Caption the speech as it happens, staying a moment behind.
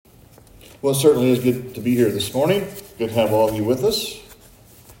Well, it certainly is good to be here this morning. Good to have all of you with us.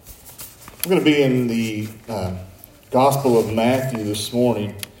 We're going to be in the Gospel of Matthew this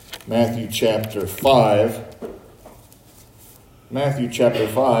morning, Matthew chapter 5. Matthew chapter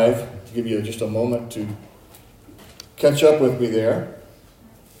 5. I'll give you just a moment to catch up with me there.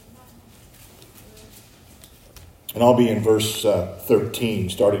 And I'll be in verse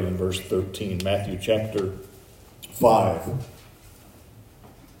 13, starting in verse 13, Matthew chapter 5.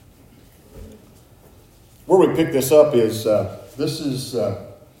 Where we pick this up is, this is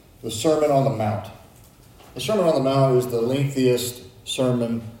the Sermon on the Mount. The Sermon on the Mount is the lengthiest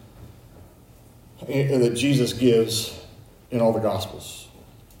sermon that Jesus gives in all the Gospels.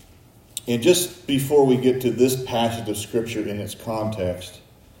 And just before we get to this passage of Scripture in its context,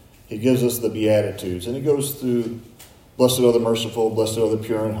 he gives us the Beatitudes. And he goes through, blessed are the merciful, blessed are the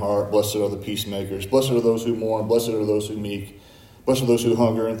pure in heart, blessed are the peacemakers, blessed are those who mourn, blessed are those who meek, blessed are those who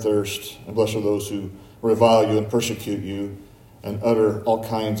hunger and thirst, and blessed are those who revile you and persecute you and utter all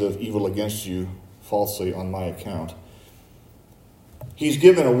kinds of evil against you falsely on my account. He's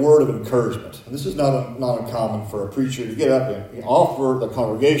given a word of encouragement. And this is not uncommon for a preacher to get up and offer the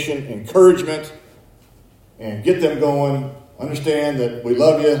congregation encouragement and get them going. Understand that we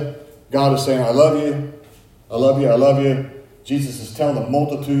love you. God is saying, I love you. I love you. I love you. Jesus is telling the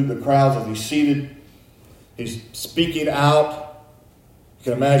multitude, the crowds, as he's seated. He's speaking out. You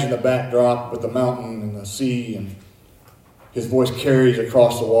can imagine the backdrop with the mountain and the sea, and his voice carries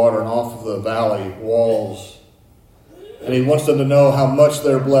across the water and off of the valley walls. And he wants them to know how much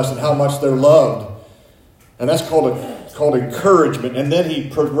they're blessed and how much they're loved. And that's called encouragement. And then he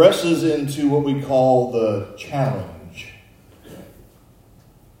progresses into what we call the challenge.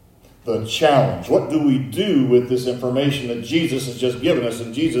 The challenge. What do we do with this information that Jesus has just given us?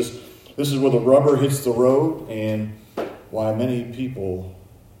 And Jesus, this is where the rubber hits the road, and why many people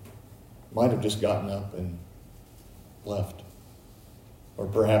might have just gotten up and left. Or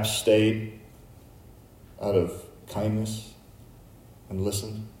perhaps stayed out of kindness and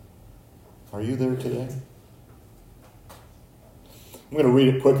listened. Are you there today? I'm going to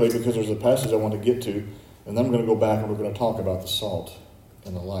read it quickly because there's a passage I want to get to, and then I'm going to go back and we're going to talk about the salt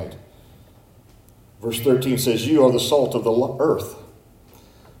and the light. Verse 13 says, you are the salt of the earth.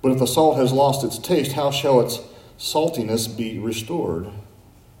 But if the salt has lost its taste, how shall its saltiness be restored?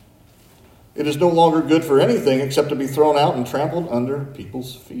 It is no longer good for anything except to be thrown out and trampled under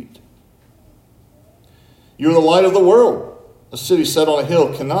people's feet. You are the light of the world. A city set on a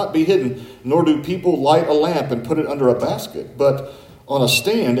hill cannot be hidden, nor do people light a lamp and put it under a basket, but on a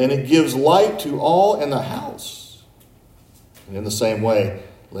stand, and it gives light to all in the house. And in the same way,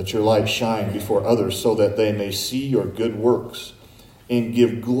 let your light shine before others so that they may see your good works and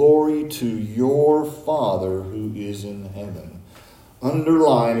give glory to your Father who is in heaven.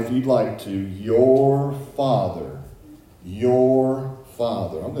 Underline, if you'd like to, your Father. Your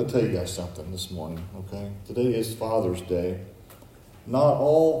Father. I'm going to tell you guys something this morning, okay? Today is Father's Day. Not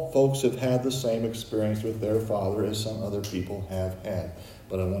all folks have had the same experience with their father as some other people have had.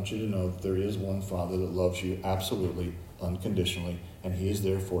 But I want you to know that there is one Father that loves you absolutely, unconditionally, and he is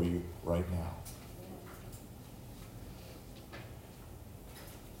there for you right now.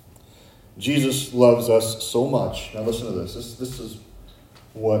 Jesus loves us so much. Now listen to this. This is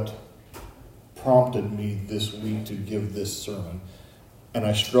what prompted me this week to give this sermon. And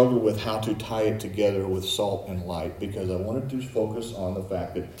I struggled with how to tie it together with salt and light because I wanted to focus on the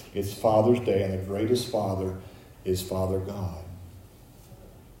fact that it's Father's Day and the greatest Father is Father God.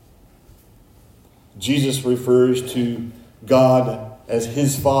 Jesus refers to God as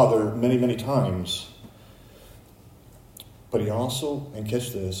his Father many, many times. But he also, and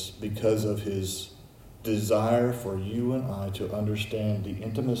catch this, because of his desire for you and I to understand the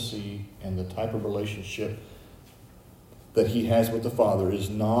intimacy and the type of relationship that he has with the Father is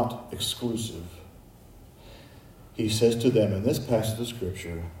not exclusive. He says to them in this passage of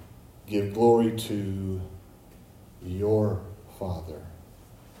Scripture, give glory to your Father.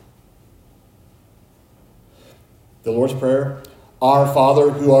 The Lord's Prayer, our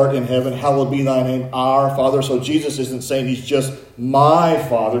Father who art in heaven, hallowed be thy name, our Father. So Jesus isn't saying he's just my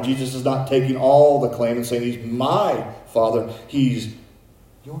Father. Jesus is not taking all the claim and saying he's my Father. He's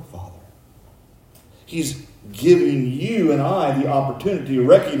your Father. He's giving you and I the opportunity to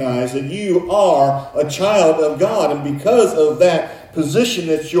recognize that you are a child of God. And because of that position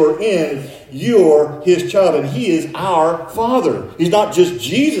that you're in, you're his child. And he is our Father. He's not just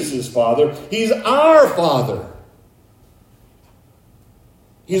Jesus' Father. He's our Father.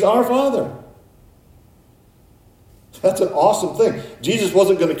 He's our Father. That's an awesome thing. Jesus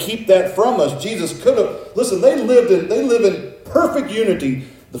wasn't going to keep that from us. Jesus could have. Listen, they live in perfect unity.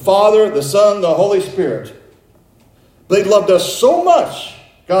 the Father, the Son, the Holy Spirit. They loved us so much.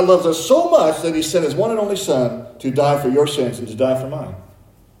 God loves us so much that he sent his one and only Son to die for your sins and to die for mine.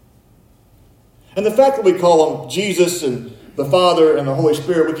 And the fact that we call them Jesus and the Father and the Holy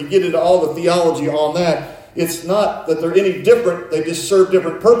Spirit, we can get into all the theology on that. It's not that they're any different. They just serve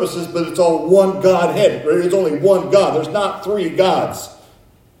different purposes, but it's all one Godhead. There's only one God. There's not three gods.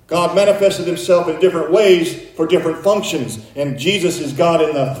 God manifested himself in different ways for different functions. And Jesus is God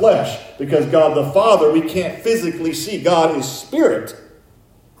in the flesh. Because God the Father, we can't physically see. God is spirit.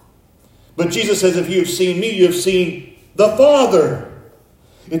 But Jesus says, if you have seen me, you have seen the Father.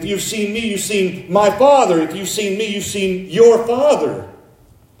 If you've seen me, you've seen my Father. If you've seen me, you've seen your Father.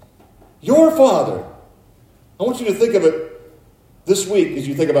 Your Father. I want you to think of it this week as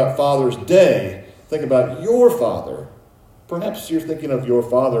you think about Father's Day. Think about your Father. Perhaps you're thinking of your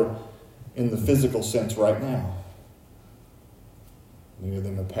Father in the physical sense right now. Many of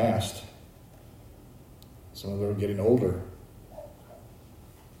them have passed. Some of them are getting older.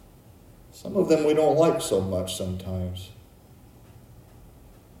 Some of them we don't like so much sometimes.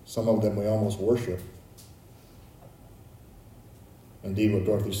 Some of them we almost worship. Indeed, what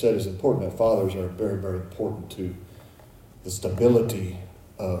Dorothy said is important, that fathers are very, very important to the stability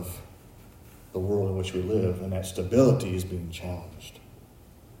of the world in which we live, and that stability is being challenged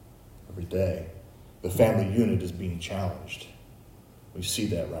every day. The family unit is being challenged. We see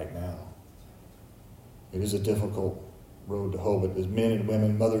that right now. It is a difficult road to hoe, but as men and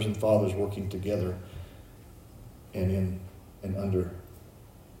women, mothers and fathers working together and in and under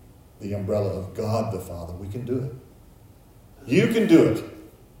the umbrella of God the Father, we can do it. You can do it.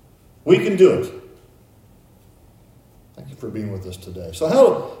 We can do it. Thank you for being with us today. So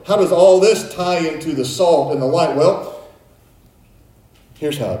how does all this tie into the salt and the light? Well,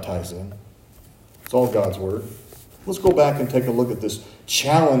 here's how it ties in. It's all God's Word. Let's go back and take a look at this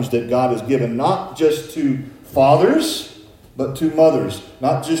challenge that God has given, not just to fathers, but to mothers.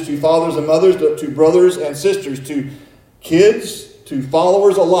 Not just to fathers and mothers, but to brothers and sisters, to kids, to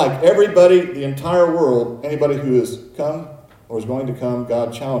followers alike. Everybody, the entire world, anybody who has come or is going to come,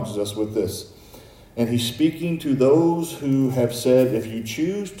 God challenges us with this. And he's speaking to those who have said, if you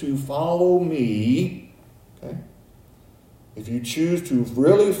choose to follow me, okay, if you choose to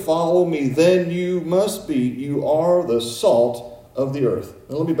really follow me, then you are the salt of the earth.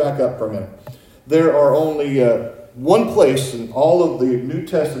 Now let me back up for a minute. There are only one place in all of the New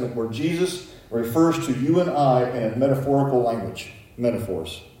Testament where Jesus refers to you and I in a metaphorical language.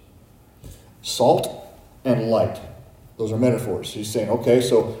 Metaphors. Salt and light. Those are metaphors. He's saying, okay,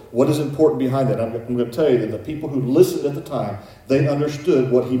 so what is important behind that? I'm going to tell you that the people who listened at the time, they understood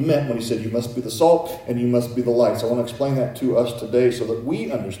what he meant when he said, you must be the salt and you must be the light. So I want to explain that to us today so that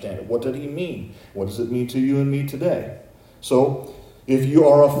we understand it. What did he mean? What does it mean to you and me today? So, if you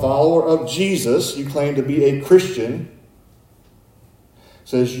are a follower of Jesus, you claim to be a Christian, it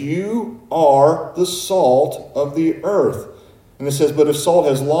says you are the salt of the earth. And it says, but if salt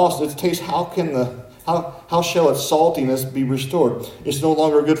has lost its taste, how shall its saltiness be restored? It's no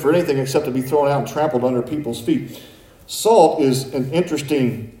longer good for anything except to be thrown out and trampled under people's feet. Salt is an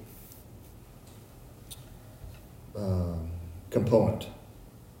interesting component,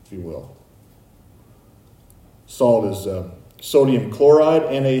 if you will. Salt is sodium chloride,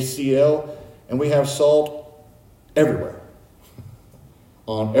 NaCl, and we have salt everywhere.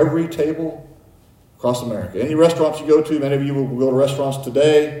 On every table across America. Any restaurants you go to, many of you will go to restaurants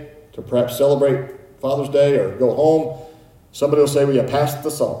today to perhaps celebrate Father's Day or go home. Somebody will say, well, you passed the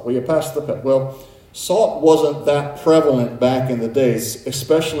salt. Well, you passed the pepper. Well, salt wasn't that prevalent back in the days,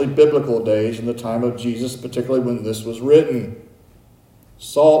 especially biblical days in the time of Jesus, particularly when this was written.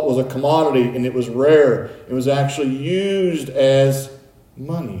 Salt was a commodity and it was rare. It was actually used as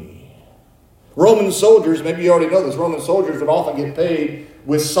money. Roman soldiers, maybe you already know this, Roman soldiers would often get paid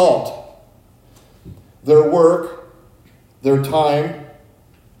with salt. Their work, their time,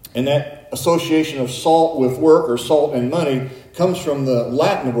 and that association of salt with work or salt and money comes from the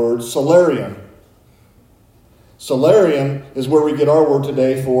Latin word salarium. Salarium is where we get our word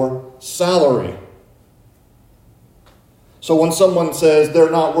today for salary. So when someone says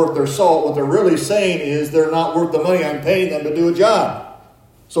they're not worth their salt, what they're really saying is they're not worth the money I'm paying them to do a job.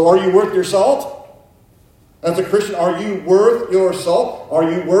 So are you worth your salt? As a Christian, are you worth your salt?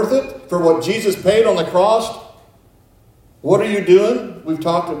 Are you worth it for what Jesus paid on the cross? What are you doing? We've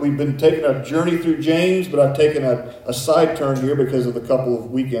been taking a journey through James, but I've taken a side turn here because of the couple of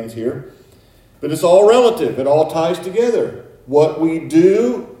weekends here. But it's all relative. It all ties together. What we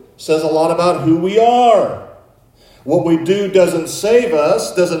do says a lot about who we are. What we do doesn't save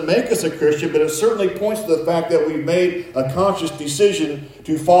us, doesn't make us a Christian, but it certainly points to the fact that we've made a conscious decision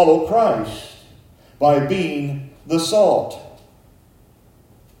to follow Christ by being the salt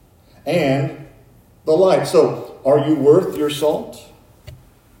and the light. So, are you worth your salt?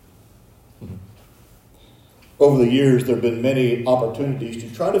 Over the years, there have been many opportunities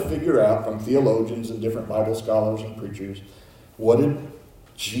to try to figure out from theologians and different Bible scholars and preachers, what did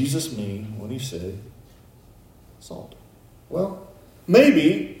Jesus mean when he said salt? Well,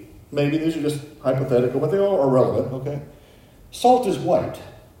 maybe these are just hypothetical, but they all are relevant, okay? Salt is white.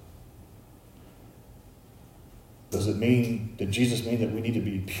 Did Jesus mean that we need to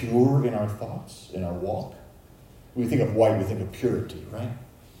be pure in our thoughts, in our walk? When we think of white, we think of purity, right?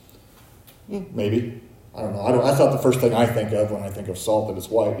 Maybe. I don't know. I thought the first thing I think of when I think of salt that it's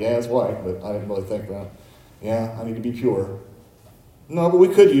white. Yeah, it's white, but I didn't really think that. Yeah, I need to be pure. No, but we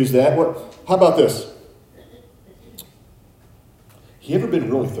could use that. How about this? You ever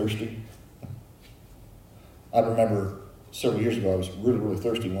been really thirsty? I remember several years ago I was really, really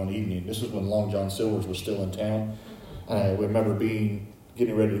thirsty one evening. This was when Long John Silver's was still in town. I remember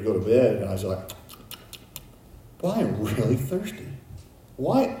getting ready to go to bed, and I was like, well, I am really thirsty.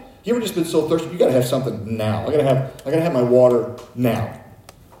 Why? You ever just been so thirsty? You got to have something now. I gotta have my water now.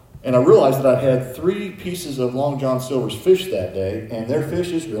 And I realized that I had 3 pieces of Long John Silver's fish that day, and their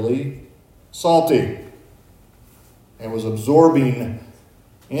fish is really salty and was absorbing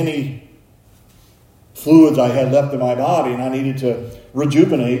any fluids I had left in my body, and I needed to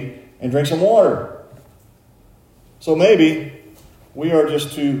rejuvenate and drink some water. So maybe we are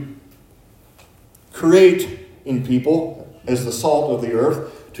just to create in people, as the salt of the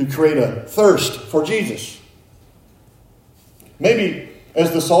earth, to create a thirst for Jesus. Maybe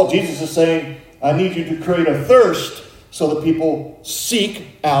as the salt, Jesus is saying, I need you to create a thirst so that people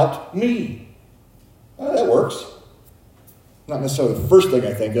seek out me. Well, that works. Not necessarily the first thing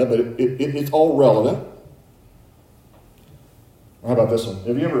I think of, but it's all relevant. How about this one?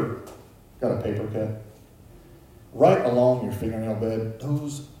 Have you ever got a paper cut? Right along your fingernail bed,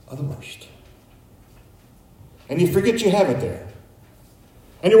 those are the worst. And you forget you have it there.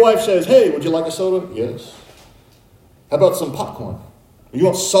 And your wife says, hey, would you like a soda? Yes. How about some popcorn? You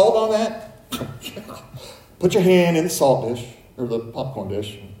want salt on that? Yeah. Put your hand in the salt dish, or the popcorn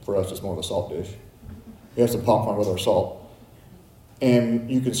dish. For us, it's more of a salt dish. We have some popcorn with our salt. And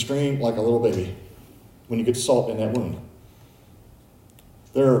you can scream like a little baby when you get salt in that wound.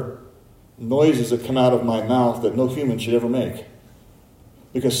 There are noises that come out of my mouth that no human should ever make.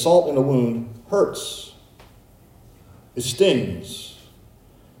 Because salt in a wound hurts. It stings.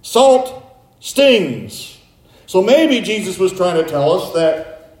 Salt stings. So maybe Jesus was trying to tell us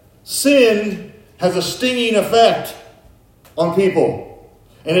that sin has a stinging effect on people.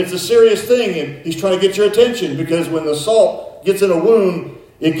 And it's a serious thing. And he's trying to get your attention, because when the salt gets in a wound,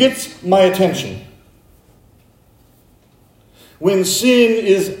 it gets my attention. When sin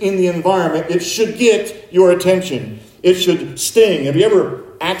is in the environment, it should get your attention. It should sting. Have you ever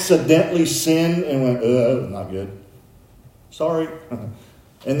accidentally sinned and went, not good? Sorry.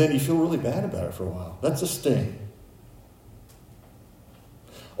 And then you feel really bad about it for a while. That's a sting.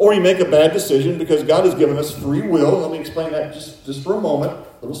 Or you make a bad decision because God has given us free will. Let me explain that just for a moment.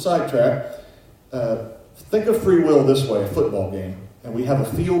 A little sidetrack. Think of free will this way, a football game. And we have a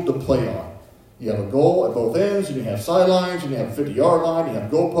field to play on. You have a goal at both ends, and you have sidelines, and you have a 50-yard line, you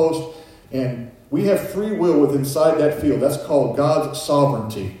have goalposts. And we have free will within inside that field. That's called God's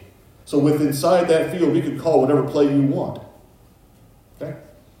sovereignty. So within inside that field, we can call whatever play you want. Okay?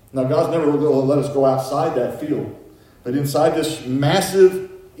 Now, God's never going to let us go outside that field. But inside this massive,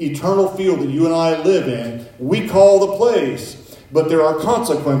 eternal field that you and I live in, we call the plays. But there are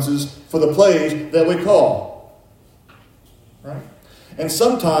consequences for the plays that we call. Right? And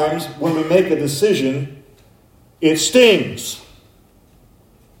sometimes when we make a decision, it stings.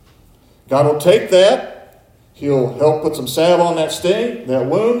 God will take that. He'll help put some salve on that sting, that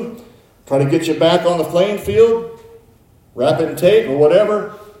wound, try to get you back on the playing field, wrap it in tape or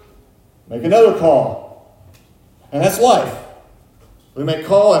whatever, make another call. And that's life. We make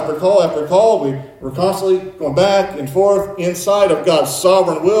call after call after call. We're constantly going back and forth inside of God's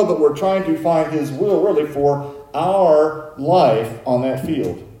sovereign will, but we're trying to find His will really for our life on that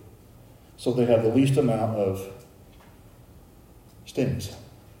field, so they have the least amount of stings.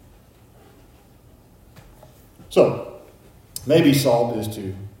 So, maybe salt is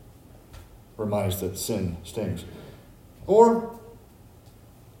to remind us that sin stings. Or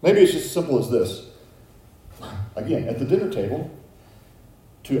maybe it's just as simple as this. Again, at the dinner table,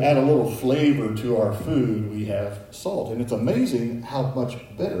 to add a little flavor to our food, we have salt. And it's amazing how much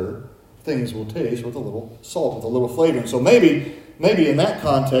better things will taste with a little salt, with a little flavor. And so maybe in that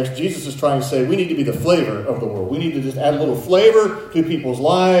context, Jesus is trying to say we need to be the flavor of the world. We need to just add a little flavor to people's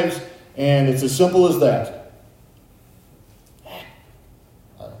lives, and it's as simple as that.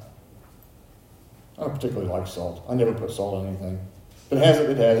 I don't particularly like salt. I never put salt on anything. If it has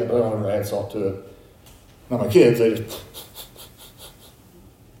it, but I don't ever add salt to it. Now my kids, they just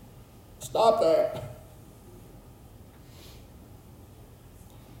stop that.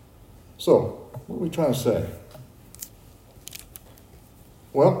 So, what are we trying to say?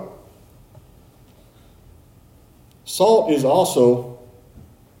 Well, salt is also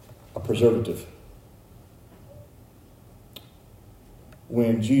a preservative.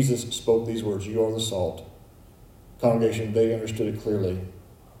 When Jesus spoke these words, "You are the salt," congregation, they understood it clearly,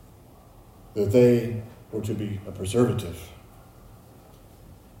 that they were to be a preservative.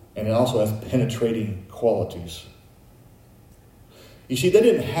 And it also has penetrating qualities. You see, they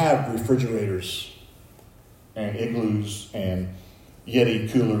didn't have refrigerators and igloos and Yeti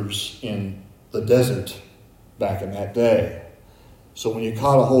coolers in the desert back in that day. So when you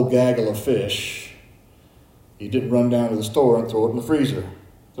caught a whole gaggle of fish, you didn't run down to the store and throw it in the freezer.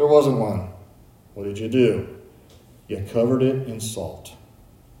 There wasn't one. What did you do? You covered it in salt.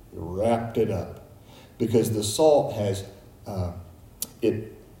 You wrapped it up. Because the salt has,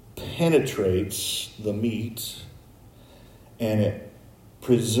 it penetrates the meat, and it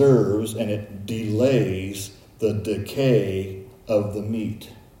preserves and it delays the decay of the meat.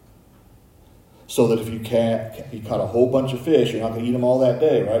 So that if you caught a whole bunch of fish, you're not going to eat them all that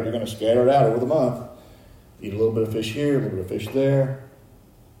day, right? You're going to scatter it out over the month. Eat a little bit of fish here, a little bit of fish there.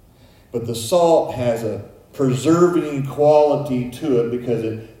 But the salt has a preserving quality to it because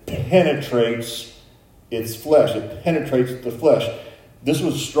it penetrates its flesh. It penetrates the flesh. This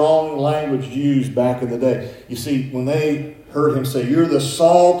was strong language used back in the day. You see, when they heard him say, "You're the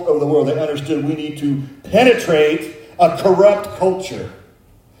salt of the world," they understood we need to penetrate a corrupt culture.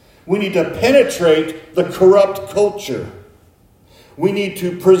 We need to penetrate the corrupt culture. We need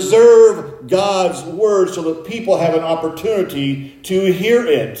to preserve God's word so that people have an opportunity to hear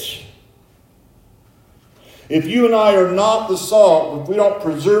it. If you and I are not the salt, if we don't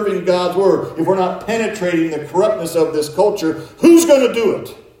preserving God's word, if we're not penetrating the corruptness of this culture, who's going to do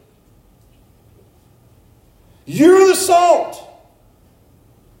it? You're the salt.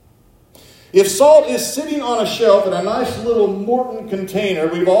 If salt is sitting on a shelf in a nice little Morton container,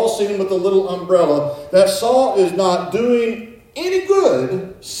 we've all seen them with a little umbrella, that salt is not doing any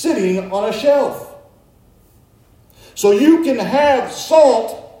good sitting on a shelf. So you can have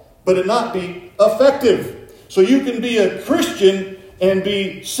salt, but it not be effective. So you can be a Christian and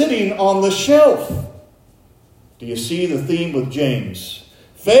be sitting on the shelf. Do you see the theme with James?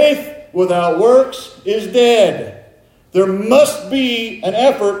 Faith without works is dead. There must be an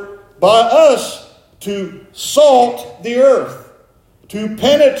effort by us to salt the earth, to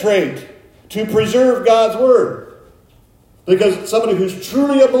penetrate, to preserve God's word. Because somebody who's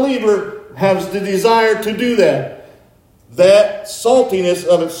truly a believer has the desire to do that. That saltiness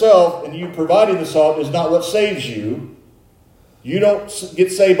of itself and you providing the salt is not what saves you. You don't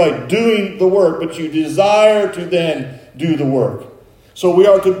get saved by doing the work, but you desire to then do the work. So we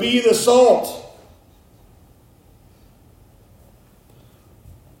are to be the salt.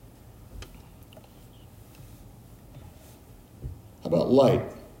 How about light?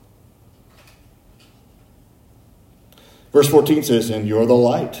 Verse 14 says, "And you're the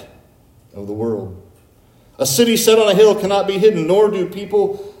light of the world. A city set on a hill cannot be hidden, nor do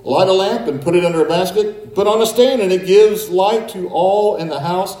people light a lamp and put it under a basket, but on a stand, and it gives light to all in the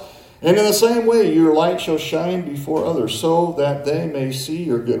house. And in the same way, your light shall shine before others, so that they may see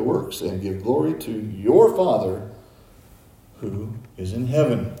your good works and give glory to your Father who is in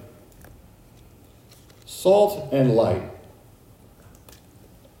heaven." Salt and light.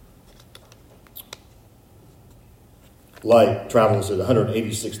 Light travels at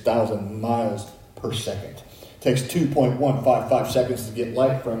 186,000 miles per second. It takes 2.155 seconds to get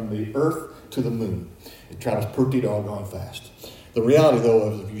light from the earth to the moon. It travels pretty doggone fast. The reality,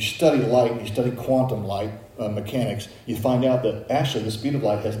 though, is if you study light, you study quantum light mechanics, you find out that actually the speed of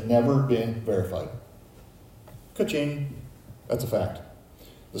light has never been verified. Ka-ching. That's a fact.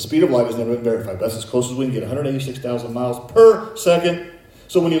 The speed of light has never been verified. That's as close as we can get, 186,000 miles per second.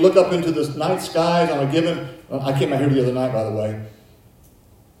 So when you look up into the night skies on a given... I came out here the other night, by the way.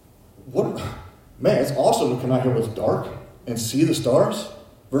 Man, it's awesome to come out here when it's dark and see the stars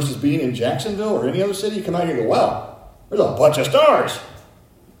versus being in Jacksonville or any other city. You come out here and go, wow, there's a bunch of stars.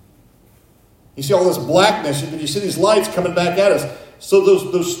 You see all this blackness, and you see these lights coming back at us. So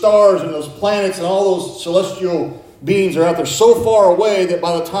those stars and those planets and all those celestial beings are out there so far away that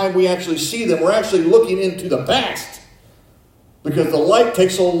by the time we actually see them, we're actually looking into the past. Because the light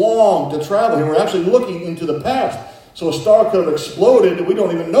takes so long to travel here, we're actually looking into the past. So a star could have exploded and we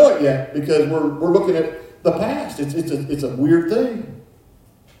don't even know it yet because we're looking at the past. It's a weird thing.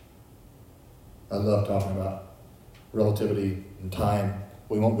 I love talking about relativity and time.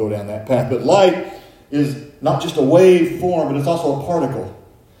 We won't go down that path. But light is not just a wave form, but it's also a particle.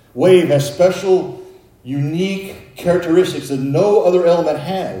 Wave has special, unique characteristics that no other element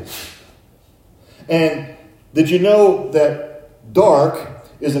has. And did you know that dark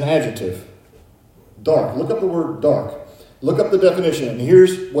is an adjective? Dark. Look up the word dark. Look up the definition, and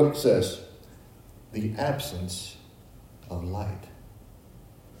here's what it says. The absence of light.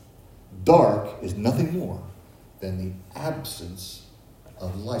 Dark is nothing more than the absence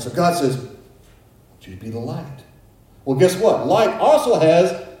of light. So God says, "Would you be the light?" Well, guess what? Light also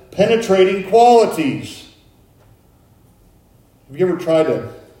has penetrating qualities. Have you ever tried to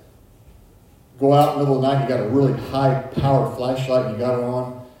go out in the middle of the night, you got a really high-powered flashlight and you got it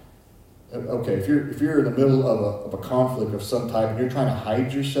on? Okay, if you're in the middle of a conflict of some type and you're trying to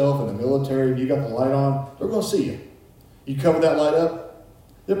hide yourself in the military and you got the light on, they're going to see you. You cover that light up,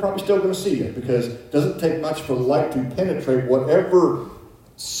 they're probably still going to see you because it doesn't take much for the light to penetrate whatever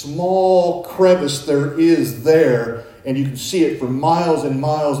small crevice there is there, and you can see it for miles and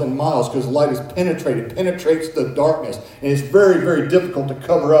miles and miles because light is penetrated, penetrates the darkness, and it's very, very difficult to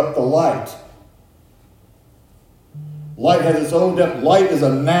cover up the light. Light has its own depth. Light is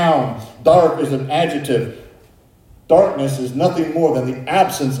a noun. Dark is an adjective. Darkness is nothing more than the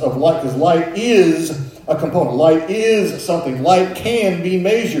absence of light, because light is a component. Light is something. Light can be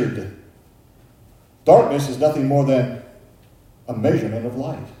measured. Darkness is nothing more than a measurement of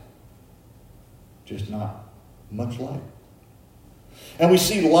light. Just not much light. And we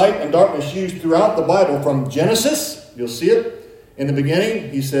see light and darkness used throughout the Bible from Genesis. You'll see it. In the beginning,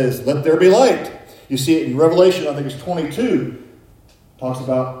 he says, "Let there be light." You see it in Revelation, I think it's 22. Talks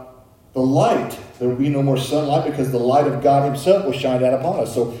about the light. There will be no more sunlight because the light of God himself will shine down upon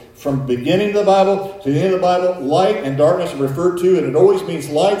us. So from the beginning of the Bible to the end of the Bible, light and darkness are referred to, and it always means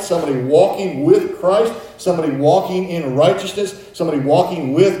light, somebody walking with Christ, somebody walking in righteousness, somebody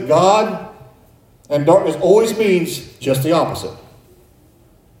walking with God. And darkness always means just the opposite.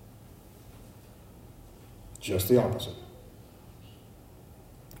 Just the opposite.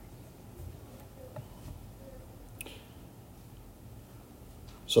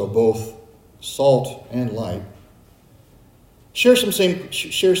 So both salt and light share some of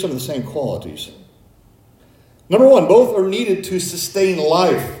the same qualities. Number one, both are needed to sustain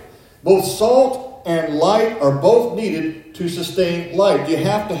life. Both salt and light are both needed to sustain life. You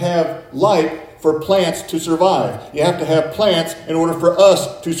have to have light for plants to survive. You have to have plants in order for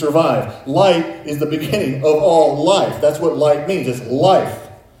us to survive. Light is the beginning of all life. That's what light means. It's life.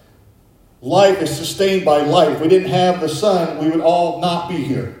 Life is sustained by light. If we didn't have the sun, we would all not be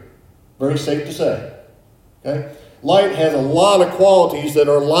here. Very safe to say. Okay? Light has a lot of qualities that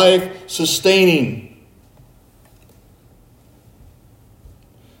are life-sustaining.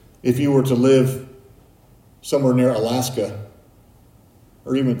 If you were to live somewhere near Alaska,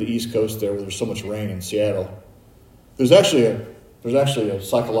 or even at the East Coast there where there's so much rain in Seattle, there's actually a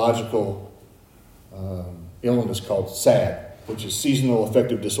psychological illness called SAD, which is seasonal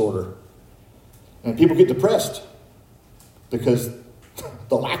affective disorder. And people get depressed because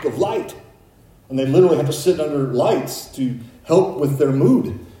the lack of light. And they literally have to sit under lights to help with their mood.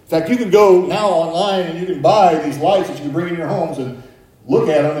 In fact, you can go now online and you can buy these lights that you can bring in your homes and look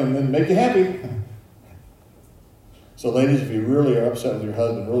at them and then make you happy. So ladies, if you really are upset with your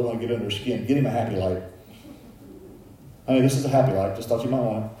husband, really want to get under their skin, get him a happy light. I mean, this is a happy light. Just thought you might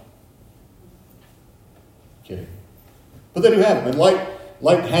want it. Kidding. But they do have them. And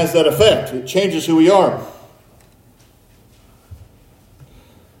light has that effect. It changes who we are.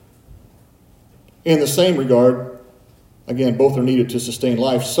 In the same regard, again, both are needed to sustain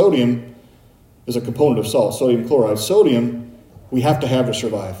life. Sodium is a component of salt, sodium chloride. Sodium, we have to have to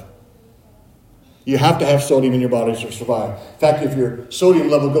survive. You have to have sodium in your body to survive. In fact, if your sodium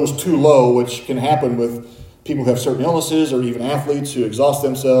level goes too low, which can happen with people who have certain illnesses or even athletes who exhaust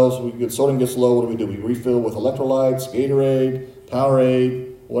themselves, sodium gets low, what do? We refill with electrolytes, Gatorade,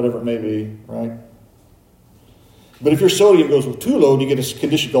 Powerade, whatever it may be, right? But if your sodium goes too low, you get a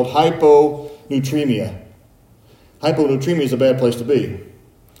condition called hyponatremia. Hyponatremia is a bad place to be.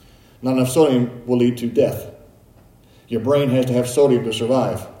 Not enough sodium will lead to death. Your brain has to have sodium to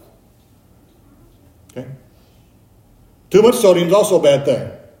survive. Okay? Too much sodium is also a bad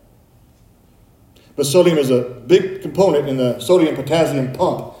thing. But sodium is a big component in the sodium-potassium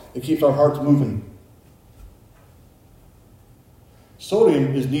pump that keeps our hearts moving.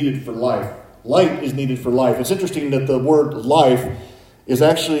 Sodium is needed for life. Light is needed for life. It's interesting that the word life is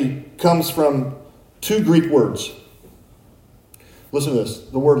actually comes from two Greek words. Listen to this.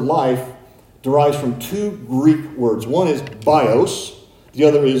 The word life derives from two Greek words. One is bios. The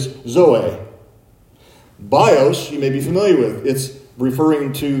other is zoe. Bios, you may be familiar with. It's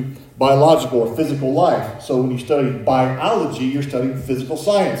referring to biological or physical life. So when you study biology, you're studying physical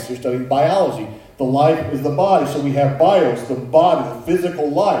science. You're studying biology. The life is the body. So we have bios, the body, the physical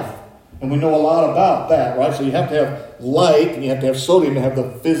life. And we know a lot about that, right? So you have to have light and you have to have sodium to have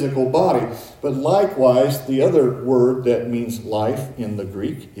the physical body. But likewise, the other word that means life in the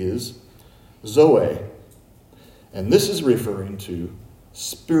Greek is zoe. And this is referring to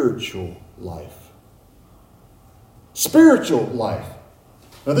spiritual life. Spiritual life.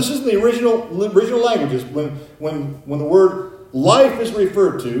 Now this is the original languages. When the word life is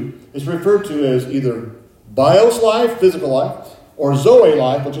referred to, it's referred to as either bios life, physical life, or zoe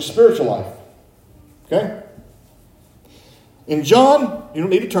life, which is spiritual life. Okay? In John, you don't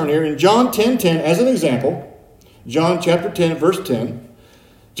need to turn here, in John 10:10, as an example, John chapter 10, verse 10,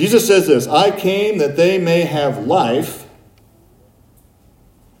 Jesus says this, I came that they may have life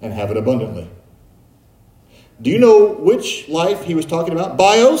and have it abundantly. Do you know which life he was talking about?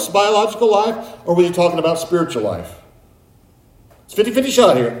 Bios, biological life, or was he talking about spiritual life? It's 50-50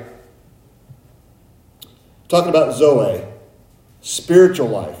 shot here. Talking about zoe, spiritual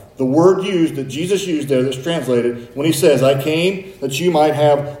life. The word used that Jesus used there that's translated when he says, I came that you might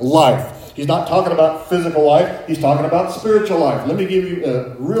have life. He's not talking about physical life. He's talking about spiritual life. Let me give you a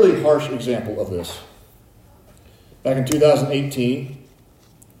really harsh example of this. Back in 2018,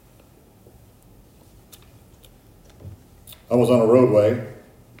 I was on a roadway,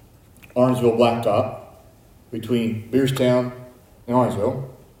 Orangeville Blacktop, between Beerstown and Orangeville.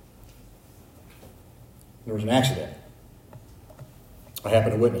 There was an accident. I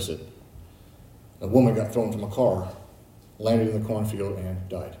happened to witness it. A woman got thrown from a car, landed in the cornfield, and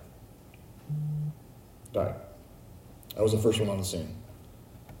died. I was the first one on the scene.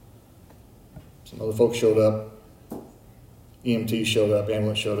 Some other folks showed up. EMT showed up,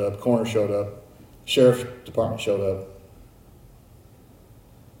 ambulance showed up, coroner showed up, sheriff's department showed up.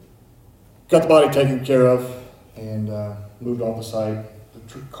 Got the body taken care of and moved off the site.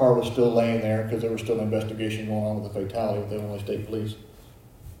 The car was still laying there because there was still an investigation going on with the fatality with the Illinois State Police.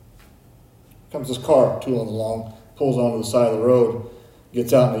 Comes this car tooling along, pulls onto the side of the road,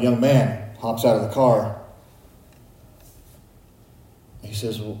 gets out, and a young man hops out of the car. He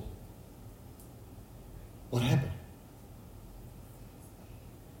says, well, what happened?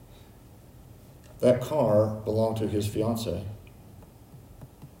 That car belonged to his fiancée.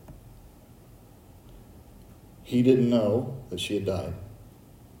 He didn't know that she had died.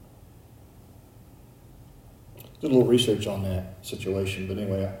 Did a little research on that situation, but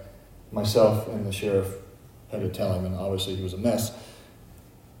anyway, myself and the sheriff had to tell him, and obviously he was a mess.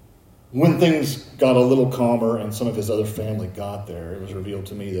 When things got a little calmer and some of his other family got there, it was revealed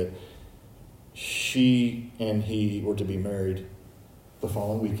to me that she and he were to be married the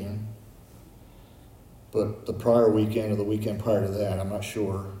following weekend. But the prior weekend or the weekend prior to that, I'm not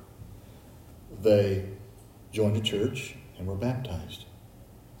sure, they joined a church and were baptized.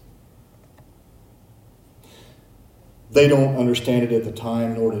 They don't understand it at the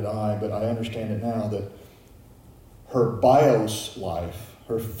time, nor did I, but I understand it now that her bios life,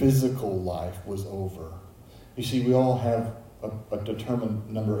 her physical life was over. You see, we all have a determined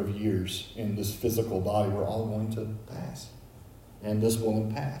number of years in this physical body. We're all going to pass. And this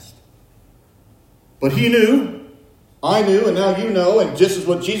woman passed. But he knew, I knew, and now you know, and just as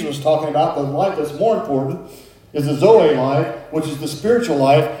what Jesus was talking about, the life that's more important is the Zoe life, which is the spiritual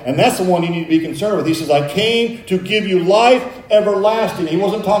life, and that's the one you need to be concerned with. He says, I came to give you life everlasting. He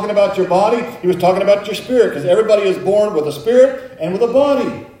wasn't talking about your body, he was talking about your spirit, because everybody is born with a spirit and with a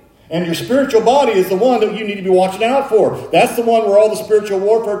body. And your spiritual body is the one that you need to be watching out for. That's the one where all the spiritual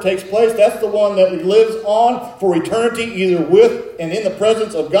warfare takes place. That's the one that lives on for eternity, either with and in the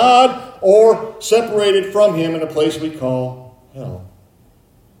presence of God or separated from Him in a place we call hell.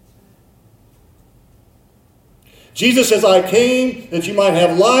 Jesus says, I came that you might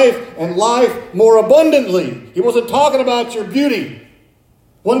have life and life more abundantly. He wasn't talking about your beauty.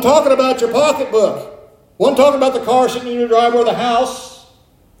 Wasn't talking about your pocketbook. Wasn't talking about the car sitting in your driveway or the house.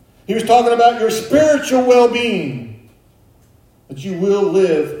 He was talking about your spiritual well-being. That you will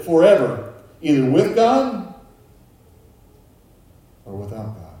live forever, either with God or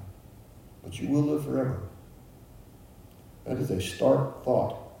without God. But you will live forever. That is a stark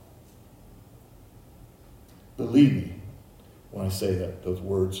thought. Believe me when I say that those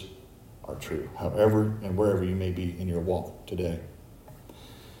words are true, however and wherever you may be in your walk today.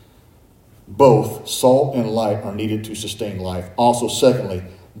 Both salt and light are needed to sustain life. Also, secondly,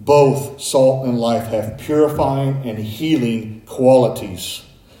 both salt and light have purifying and healing qualities.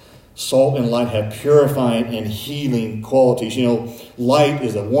 Salt and light have purifying and healing qualities. You know, light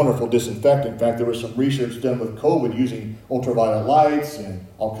is a wonderful disinfectant. In fact, there was some research done with COVID using ultraviolet lights and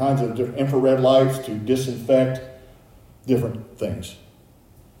all kinds of different infrared lights to disinfect different things.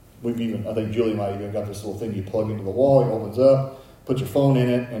 I think Julie might even got this little thing you plug into the wall, it opens up, put your phone in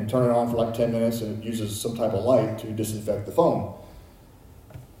it, and turn it on for like 10 minutes, and it uses some type of light to disinfect the phone.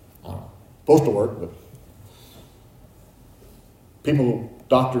 Supposed to work, but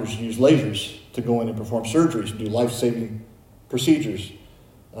doctors use lasers to go in and perform surgeries and do life-saving procedures.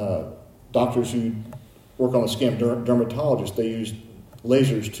 Doctors who work on the skin, dermatologists, they use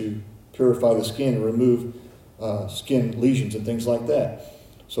lasers to purify the skin and remove skin lesions and things like that.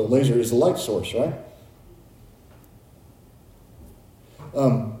 So laser is a light source, right?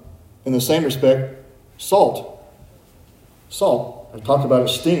 In the same respect, salt. Salt, I talked about it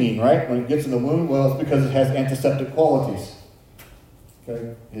stinging, right? When it gets in the wound, well, it's because it has antiseptic qualities.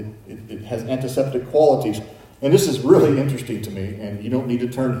 Okay? It has antiseptic qualities. And this is really interesting to me, and you don't need to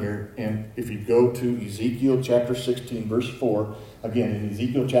turn here. And if you go to Ezekiel chapter 16, verse 4, again, in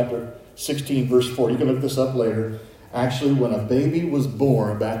Ezekiel chapter 16, verse 4, you can look this up later. Actually, when a baby was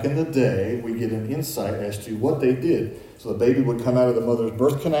born back in the day, we get an insight as to what they did. So the baby would come out of the mother's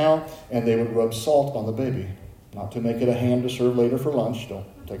birth canal, and they would rub salt on the baby. Not to make it a ham to serve later for lunch. Don't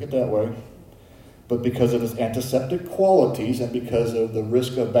take it that way. But because of its antiseptic qualities and because of the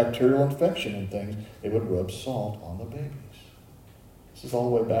risk of bacterial infection and things, they would rub salt on the babies. This is all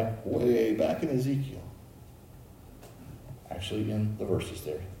the way back in Ezekiel. Actually, in the verses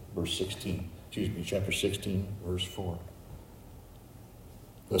there, chapter 16, verse 4.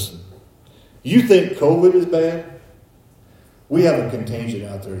 Listen, you think COVID is bad? We have a contagion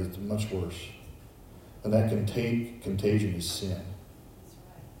out there that's much worse. And that contagion is sin.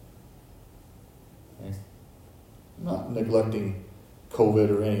 Okay? I'm not neglecting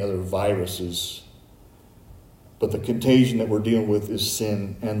COVID or any other viruses, but the contagion that we're dealing with is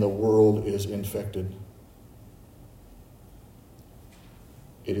sin, and the world is infected.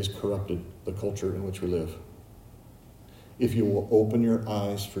 It has corrupted the culture in which we live. If you will open your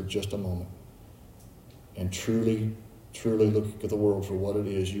eyes for just a moment and truly look at the world for what it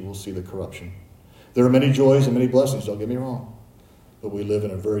is, you will see the corruption. There are many joys and many blessings, don't get me wrong. But we live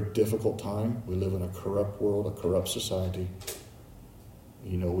in a very difficult time. We live in a corrupt world, a corrupt society.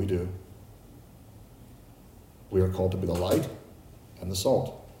 You know we do. We are called to be the light and the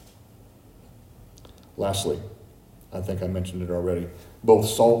salt. Lastly, I think I mentioned it already, both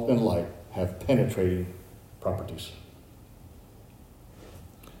salt and light have penetrating properties.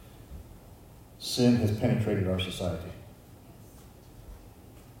 Sin has penetrated our society.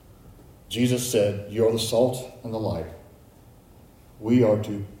 Jesus said, "You're the salt and the light." We are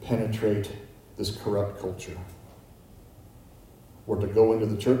to penetrate this corrupt culture. We're to go into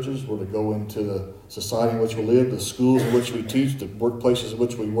the churches. We're to go into the society in which we live, the schools in which we teach, the workplaces in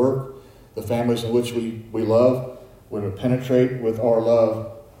which we work, the families in which we love. We're to penetrate with our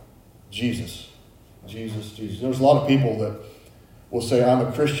love Jesus. Jesus. There's a lot of people that will say, "I'm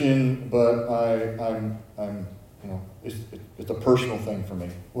a Christian, but I'm it's a personal thing for me."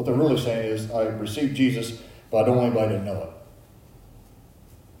 What they're really saying is, "I received Jesus, but I don't want anybody to know it."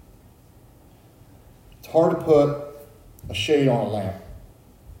 It's hard to put a shade on a lamp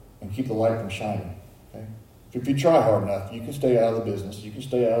and keep the light from shining. Okay? If you try hard enough, you can stay out of the business. You can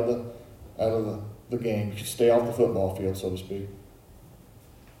stay out of the game. You can stay off the football field, so to speak.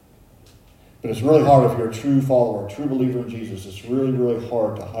 But it's really hard if you're a true follower, a true believer in Jesus. It's really, really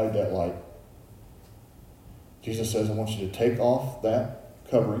hard to hide that light. Jesus says, "I want you to take off that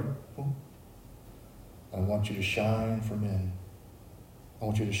covering. I want you to shine for men. I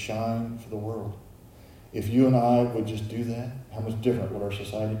want you to shine for the world." If you and I would just do that, how much different would our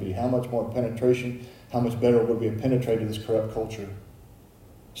society be? How much more penetration, how much better would we have penetrated this corrupt culture?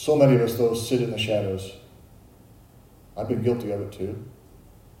 So many of us, though, sit in the shadows. I've been guilty of it too.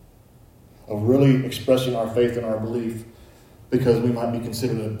 Of really expressing our faith and our belief because we might be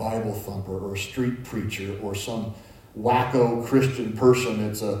considered a Bible thumper or a street preacher or some wacko Christian person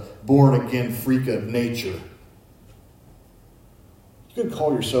that's a born-again freak of nature. You can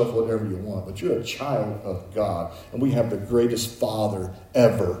call yourself whatever you want, but you're a child of God, and we have the greatest Father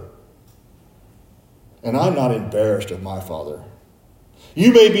ever. And I'm not embarrassed of my Father.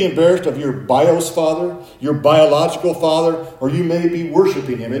 You may be embarrassed of your bios father, your biological father, or you may be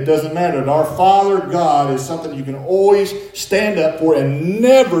worshiping him. It doesn't matter. And our Father God is something you can always stand up for and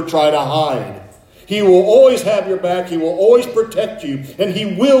never try to hide. He will always have your back. He will always protect you. And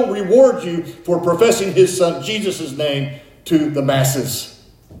He will reward you for professing His Son, Jesus' name, to the masses.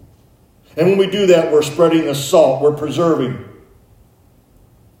 And when we do that, we're spreading the salt. We're preserving.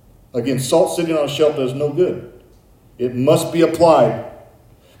 Again, salt sitting on a shelf does no good. It must be applied.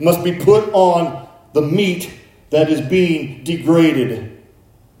 It must be put on the meat that is being degraded.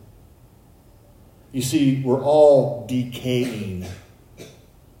 You see, we're all decaying.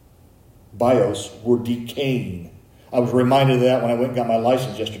 Bios, we're decaying. I was reminded of that when I went and got my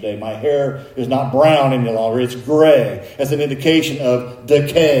license yesterday. My hair is not brown any longer. It's gray. As an indication of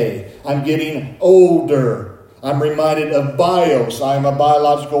decay. I'm getting older. I'm reminded of bios. I'm a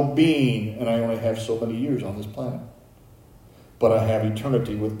biological being. And I only have so many years on this planet. But I have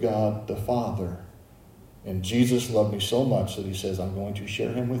eternity with God the Father. And Jesus loved me so much that He says, I'm going to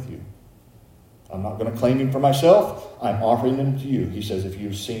share Him with you. I'm not going to claim Him for myself. I'm offering Him to you. He says, if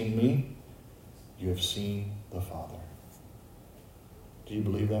you've seen me, you have seen the Father. Do you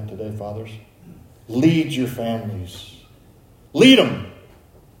believe that today, fathers? Lead your families. Lead them.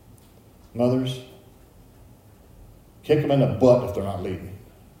 Mothers, kick them in the butt if they're not leading.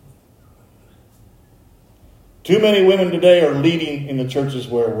 Too many women today are leading in the churches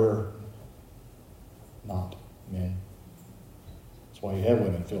where we're not men. That's why you have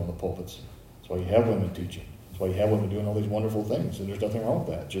women filling the pulpits. That's why you have women teaching. That's why you have women doing all these wonderful things. And there's nothing wrong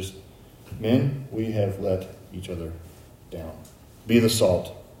with that. Just men, we have let each other down. Be the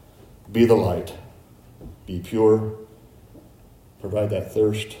salt. Be the light. Be pure. Provide that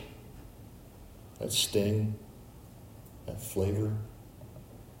thirst, that sting, that flavor.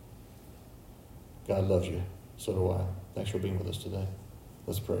 God loves you. So do I. Thanks for being with us today.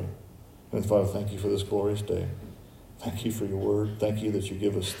 Let's pray. Heavenly Father, thank you for this glorious day. Thank you for your word. Thank you that you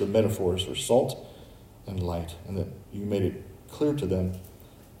give us the metaphors for salt and light, and that you made it clear to them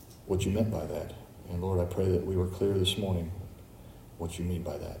what you meant by that. And Lord, I pray that we were clear this morning what you mean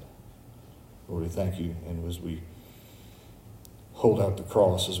by that. Lord, we thank you. And as we hold out the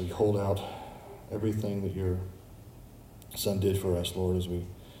cross, as we hold out everything that your Son did for us, Lord, as we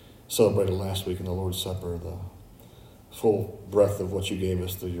celebrated last week in the Lord's Supper, the full breadth of what you gave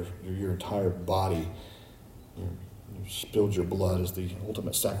us, your entire body, you spilled your blood as the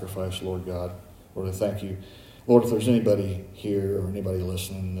ultimate sacrifice, Lord God. Lord, I thank you. Lord, if there's anybody here or anybody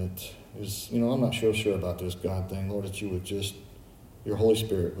listening that is, I'm not sure about this God thing, Lord, that you would just, your Holy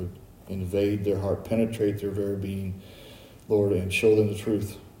Spirit would invade their heart, penetrate their very being, Lord, and show them the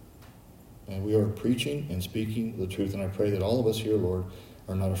truth. And we are preaching and speaking the truth. And I pray that all of us here, Lord,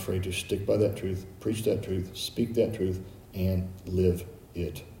 are not afraid to stick by that truth, preach that truth, speak that truth, and live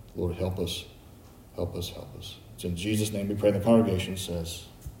it. Lord, help us. Help us, help us. It's in Jesus' name we pray. The congregation says,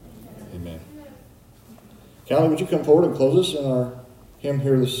 Amen. Callie, would you come forward and close us in our hymn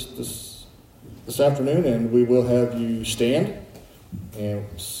here this afternoon, and we will have you stand and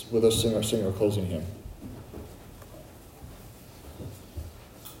with us sing our closing hymn.